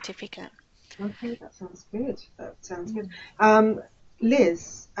skills certificate. Okay, that sounds good.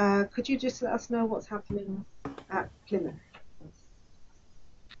 Liz, could you just let us know what's happening at Plymouth?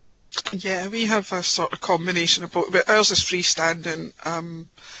 Yeah, we have a sort of combination of both, but ours is freestanding.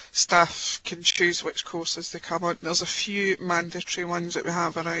 Staff can choose which courses they come on. There's a few mandatory ones that we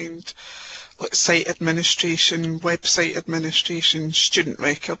have around like site administration, website administration, student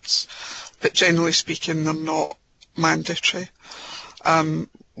records, but generally speaking they're not mandatory.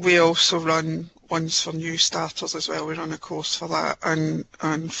 We also run ones for new starters as well. We run a course for that,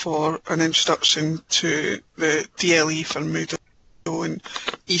 and for an introduction to the DLE for Moodle and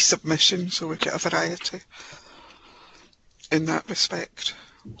e-submission, so we get a variety in that respect.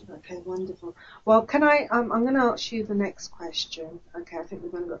 Okay, wonderful. Well, can I'm going to ask you the next question. Okay, I think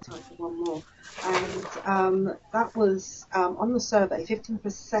we've only got time for one more. And that was on the survey,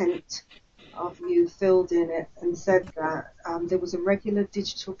 15% of you filled in it and said that there was a regular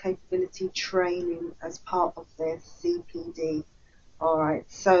digital capability training as part of their CPD. All right,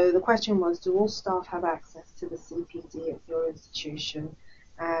 so the question was, do all staff have access to the CPD at your institution?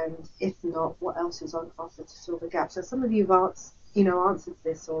 And if not, what else is on offer to fill the gap? So some of you have answered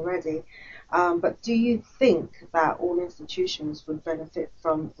this already, but do you think that all institutions would benefit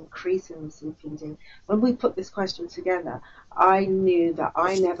from increasing the CPD? When we put this question together, I knew that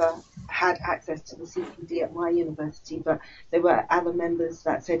I never had access to the CPD at my university, but there were other members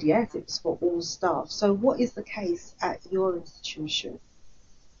that said yes, it was for all staff. So what is the case at your institution?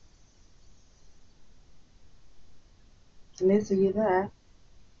 Liz, are you there?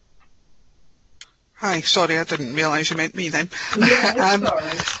 Hi, sorry, I didn't realise you meant me then. Yeah, sorry.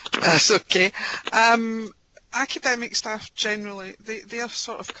 That's okay. Academic staff generally, their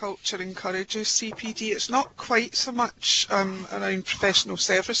sort of culture encourages CPD. It's not quite so much around professional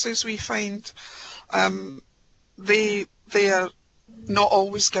services, we find. They are not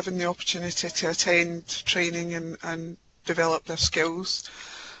always given the opportunity to attend training and develop their skills,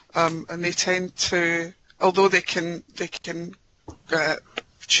 and they tend to, although they can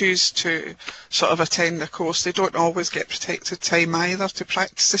choose to sort of attend the course, they don't always get protected time either to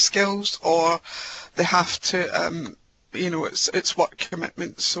practice the skills, or they have to, it's work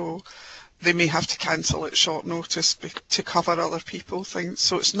commitments, so they may have to cancel at short notice to cover other people things.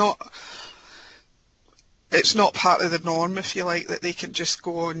 So it's not part of the norm, if you like, that they can just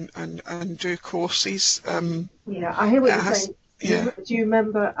go on and do courses. Yeah, I hear what you're saying. Yeah. Do you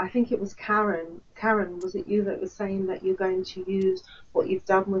remember, I think it was Karen Karen, was it you that was saying that you're going to use what you've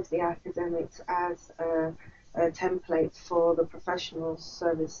done with the academics as a template for the professional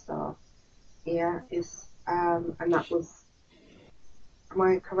service staff? Yeah, and that was, am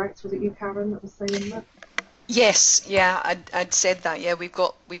I correct? Was it you, Karen, that was saying that? Yes, yeah, I'd said that. Yeah, we've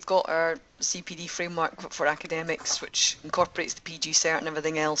got our CPD framework for academics, which incorporates the PG cert and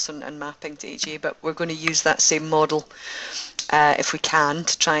everything else, and mapping to HA. But we're going to use that same model if we can,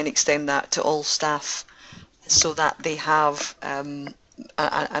 to try and extend that to all staff, so that they have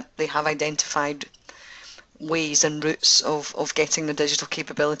identified ways and routes of getting the digital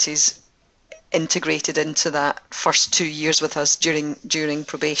capabilities integrated into that first 2 years with us during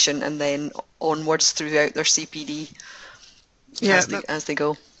probation, and then onwards throughout their CPD as they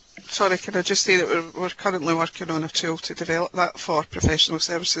go. Sorry, can I just say that we're currently working on a tool to develop that for professional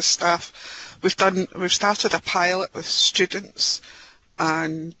services staff. We've started a pilot with students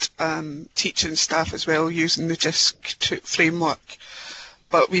and teaching staff as well, using the JISC framework.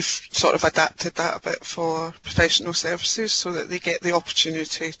 But we've sort of adapted that a bit for professional services so that they get the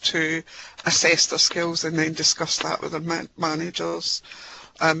opportunity to assess their skills and then discuss that with their managers,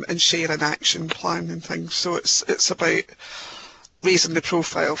 and share an action plan and things. So it's about raising the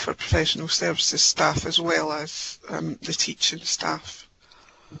profile for professional services staff as well as the teaching staff.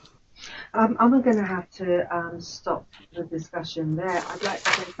 I'm going to have to stop the discussion there. I'd like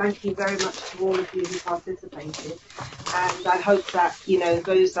to say thank you very much to all of you who participated, and I hope that, you know,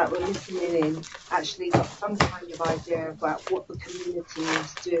 those that were listening in actually got some kind of idea about what the community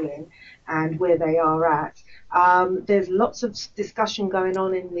is doing and where they are at. There's lots of discussion going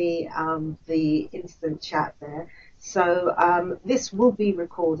on in the instant chat there. So this will be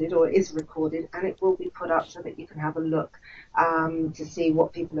recorded, or is recorded, and it will be put up so that you can have a look to see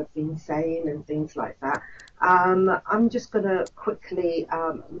what people have been saying and things like that. I'm just going to quickly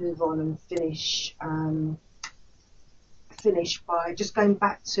move on and finish by just going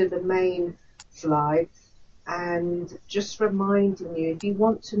back to the main slides and just reminding you, if you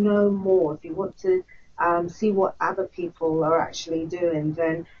want to know more, if you want to see what other people are actually doing,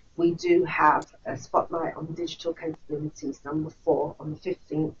 then we do have a spotlight on digital capabilities #4 on the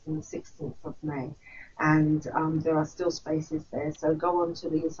 15th and the 16th of May. And there are still spaces there, so go on to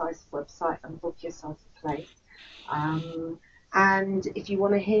the ICISE website and book yourself a place. And if you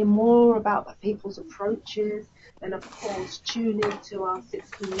want to hear more about people's approaches, then of course tune in to our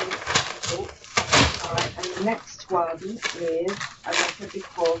 60-minute talk. Alright, and the next one is, as I said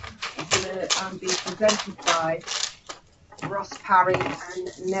before, it's going to be presented by Ross Parry and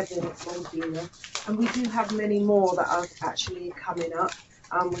Nevin Maldina. And we do have many more that are actually coming up.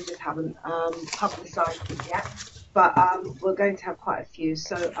 We just haven't publicised it yet, but we're going to have quite a few,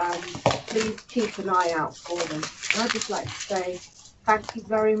 so please keep an eye out for them. And I'd just like to say thank you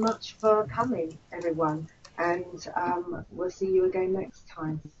very much for coming, everyone, and we'll see you again next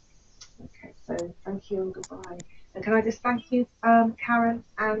time. Okay, so thank you and goodbye. And can I just thank you, Karen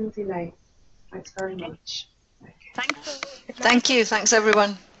and Elaine? Thanks very much. Okay. Thanks. Thank you. Thanks,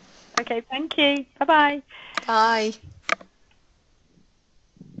 everyone. Okay, thank you. Bye-bye. Bye.